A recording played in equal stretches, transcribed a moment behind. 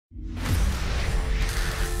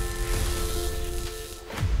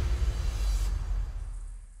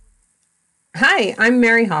Hi, I'm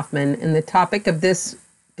Mary Hoffman, and the topic of this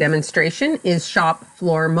demonstration is Shop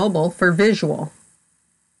Floor Mobile for Visual.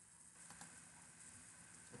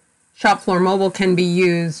 Shop Floor Mobile can be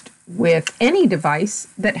used with any device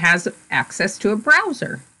that has access to a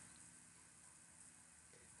browser.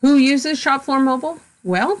 Who uses Shop Floor Mobile?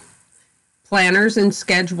 Well, planners and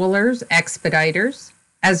schedulers, expediters,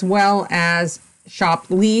 as well as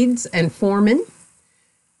shop leads and foremen,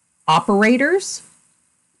 operators,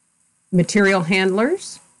 material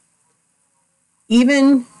handlers,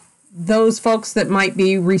 even those folks that might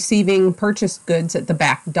be receiving purchased goods at the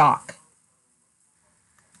back dock.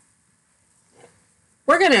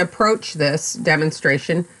 We're going to approach this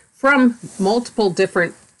demonstration from multiple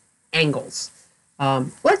different angles.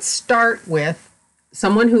 Let's start with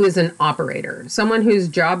someone who is an operator, someone whose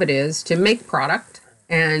job it is to make product,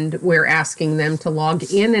 and we're asking them to log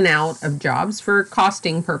in and out of jobs for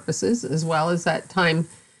costing purposes, as well as that time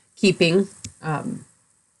keeping,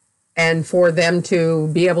 and for them to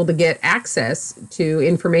be able to get access to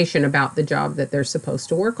information about the job that they're supposed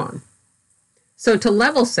to work on. So to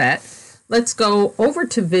level set, let's go over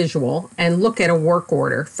to visual and look at a work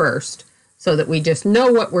order first so that we just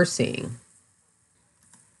know what we're seeing.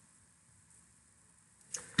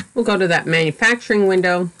 We'll go to that manufacturing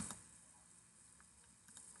window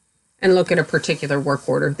and look at a particular work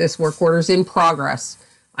order. This work order is in progress.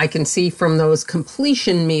 I can see from those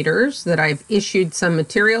completion meters that I've issued some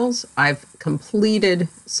materials, I've completed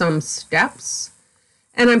some steps,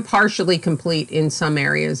 and I'm partially complete in some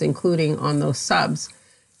areas, including on those subs.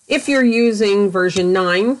 If you're using version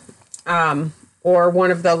 9 or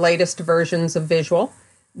one of the latest versions of Visual,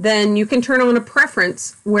 then you can turn on a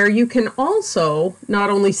preference where you can also not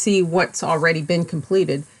only see what's already been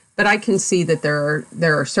completed, but I can see that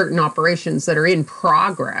there are certain operations that are in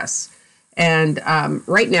progress. And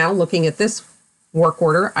right now, looking at this work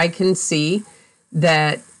order, I can see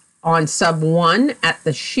that on sub 1 at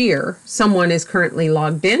the shear, someone is currently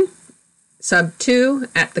logged in. Sub 2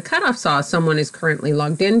 at the cutoff saw, someone is currently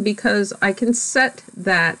logged in because I can set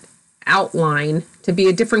that outline to be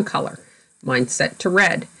a different color. Mine's set to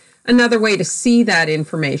red. Another way to see that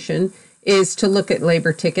information is to look at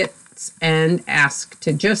labor tickets and ask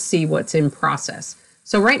to just see what's in process.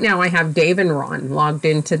 So right now I have Dave and Ron logged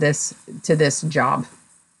into this job.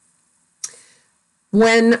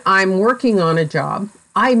 When I'm working on a job,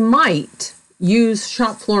 I might use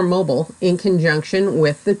Shop Floor Mobile in conjunction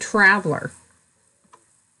with the traveler.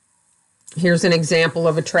 Here's an example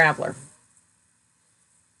of a traveler.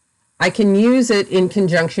 I can use it in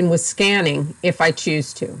conjunction with scanning if I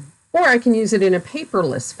choose to, or I can use it in a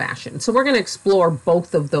paperless fashion. So we're going to explore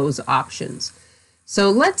both of those options. So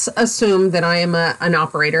let's assume that I am an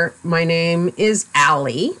operator. My name is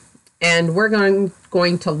Allie, and we're going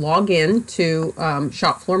to log in to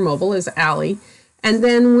Shop Floor Mobile as Allie, and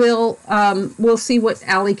then we'll see what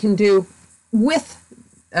Allie can do with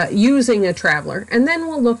using a traveler, and then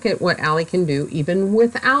we'll look at what Allie can do even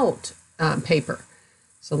without paper.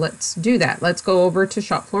 So let's do that. Let's go over to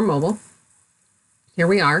Shop Floor Mobile. Here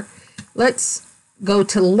we are. Let's go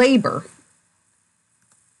to labor.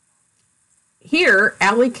 Here,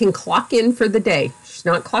 Allie can clock in for the day. She's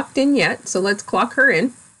not clocked in yet, so let's clock her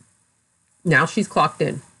in. Now she's clocked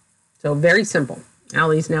in. So very simple.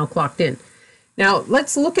 Allie's now clocked in. Now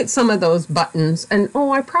let's look at some of those buttons. And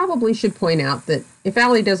I probably should point out that if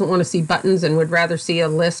Allie doesn't want to see buttons and would rather see a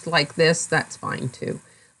list like this, that's fine too.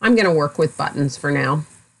 I'm going to work with buttons for now.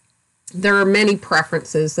 There are many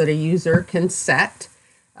preferences that a user can set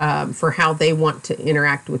for how they want to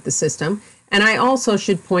interact with the system. And I also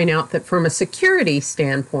should point out that from a security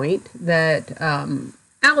standpoint, that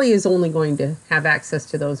Allie is only going to have access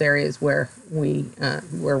to those areas where we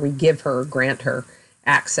grant her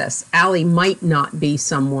access. Allie might not be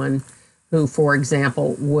someone who, for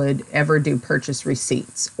example, would ever do purchase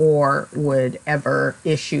receipts or would ever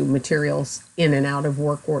issue materials in and out of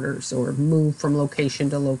work orders or move from location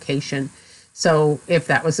to location. So if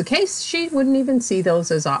that was the case, she wouldn't even see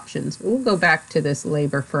those as options. We'll go back to this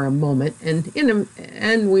labor for a moment,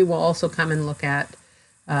 and we will also come and look at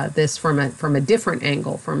this from a different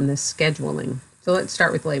angle, from this scheduling. So let's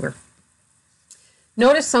start with labor.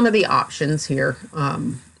 Notice some of the options here.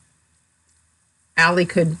 Allie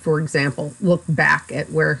could, for example, look back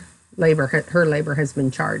at where her labor has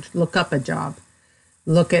been charged, look up a job,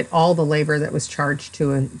 look at all the labor that was charged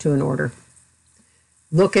to an order.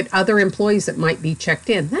 Look at other employees that might be checked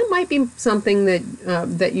in. That might be something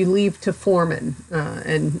that you leave to foreman,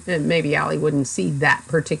 and maybe Allie wouldn't see that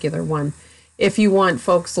particular one. If you want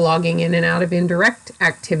folks logging in and out of indirect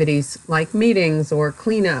activities like meetings or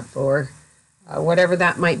cleanup or whatever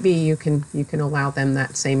that might be, you can allow them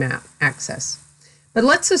that same access. But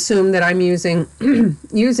let's assume that I'm using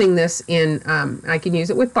using this in, I can use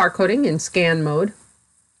it with barcoding in scan mode,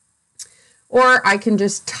 or I can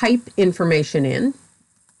just type information in.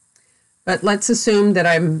 But let's assume that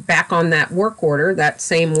I'm back on that work order, that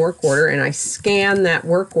same work order, and I scan that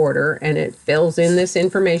work order and it fills in this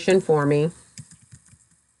information for me.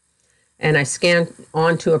 And I scan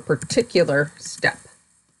onto a particular step,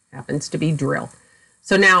 happens to be drill.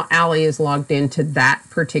 So now Allie is logged into that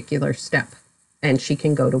particular step and she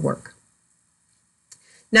can go to work.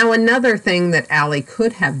 Now another thing that Allie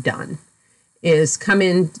could have done is come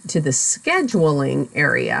into the scheduling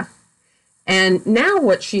area. And now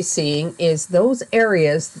what she's seeing is those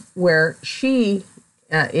areas where she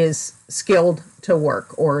is skilled to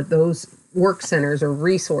work, or those work centers or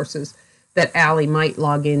resources that Allie might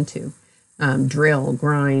log into. Drill,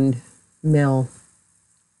 grind, mill.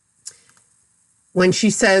 When she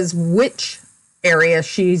says which area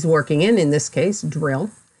she's working in this case, drill,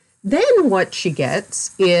 then what she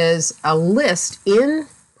gets is a list in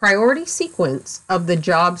priority sequence of the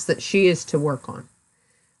jobs that she is to work on,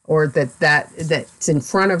 or that's in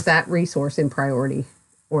front of that resource in priority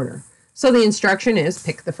order. So the instruction is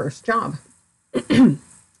pick the first job.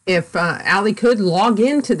 If Allie could log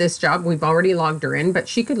into this job, we've already logged her in, but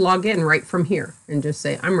she could log in right from here and just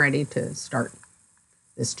say, I'm ready to start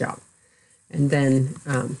this job. And then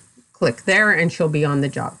click there and she'll be on the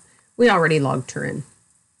job. We already logged her in.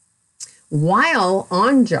 While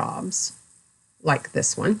on jobs like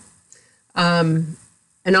this one, an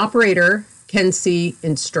operator can see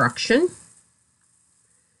instruction,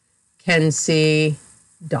 can see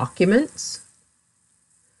documents,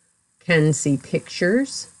 can see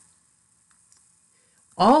pictures,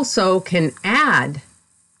 also can add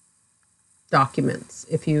documents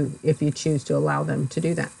if you choose to allow them to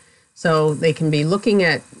do that. So they can be looking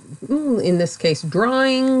at, in this case,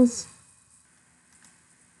 drawings,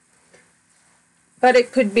 but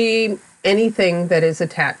it could be anything that is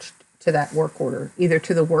attached to that work order, either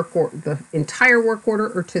to the entire work order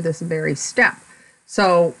or to this very step.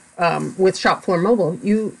 So with Shop Floor Mobile,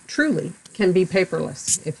 you truly can be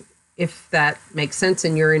paperless if that makes sense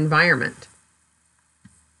in your environment.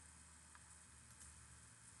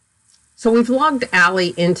 So we've logged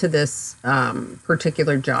Allie into this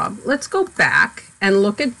particular job. Let's go back and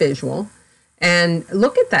look at visual and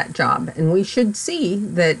look at that job. And we should see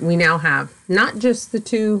that we now have not just the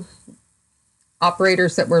two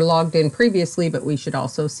operators that were logged in previously, but we should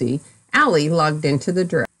also see Allie logged into the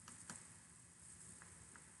drill.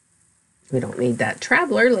 We don't need that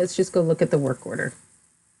traveler. Let's just go look at the work order.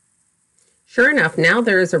 Sure enough, now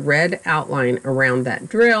there is a red outline around that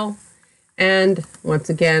drill. And once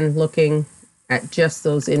again, looking at just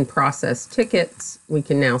those in-process tickets, we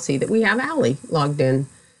can now see that we have Allie logged in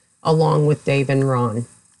along with Dave and Ron.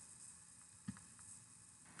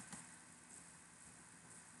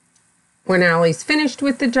 When Allie's finished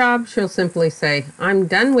with the job, she'll simply say, I'm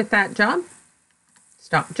done with that job,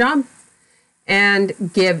 stop job,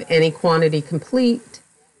 and give any quantity complete,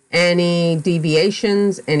 any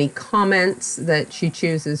deviations, any comments that she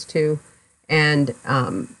chooses to, and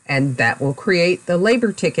that will create the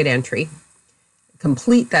labor ticket entry,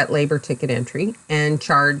 complete that labor ticket entry, and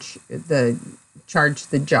charge the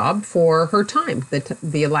job for her time,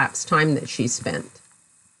 the elapsed time that she spent.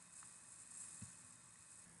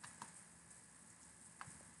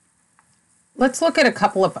 Let's look at a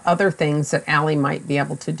couple of other things that Allie might be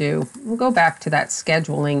able to do. We'll go back to that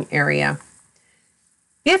scheduling area.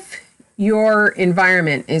 If your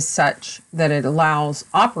environment is such that it allows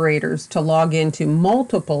operators to log into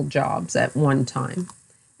multiple jobs at one time,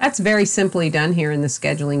 that's very simply done here in the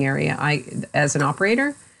scheduling area. As an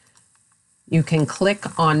operator, you can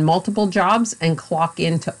click on multiple jobs and clock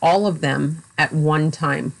into all of them at one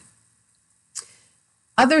time.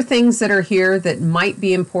 Other things that are here that might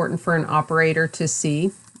be important for an operator to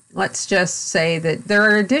see, let's just say that there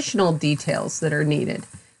are additional details that are needed.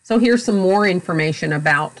 So here's some more information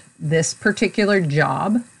about this particular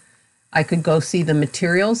job. I could go see the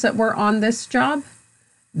materials that were on this job,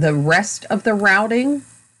 the rest of the routing,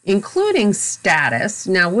 including status.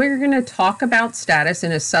 Now we're going to talk about status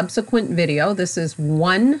in a subsequent video. This is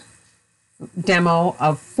one demo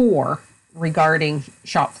of 4 regarding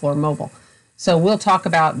Shop Floor Mobile. So we'll talk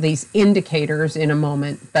about these indicators in a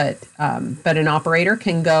moment, but an operator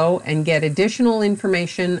can go and get additional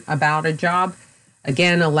information about a job,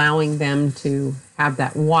 again, allowing them to have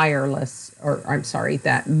that wireless, or I'm sorry,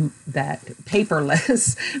 that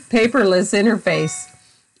paperless interface,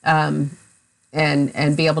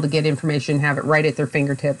 and be able to get information, have it right at their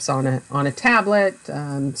fingertips on a tablet,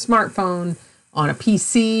 smartphone, on a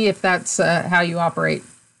PC if that's how you operate.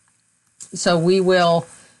 So we will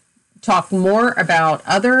talk more about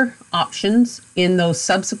other options in those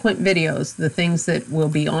subsequent videos. The things that will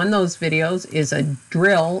be on those videos is a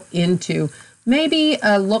drill into maybe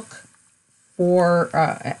a look for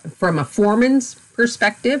from a foreman's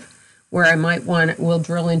perspective, where I might we'll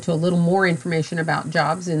drill into a little more information about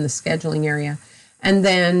jobs in the scheduling area. And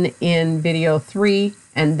then in video 3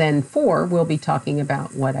 and then 4, we'll be talking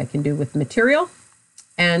about what I can do with material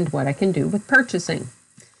and what I can do with purchasing.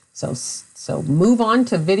 So move on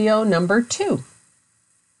to video number 2.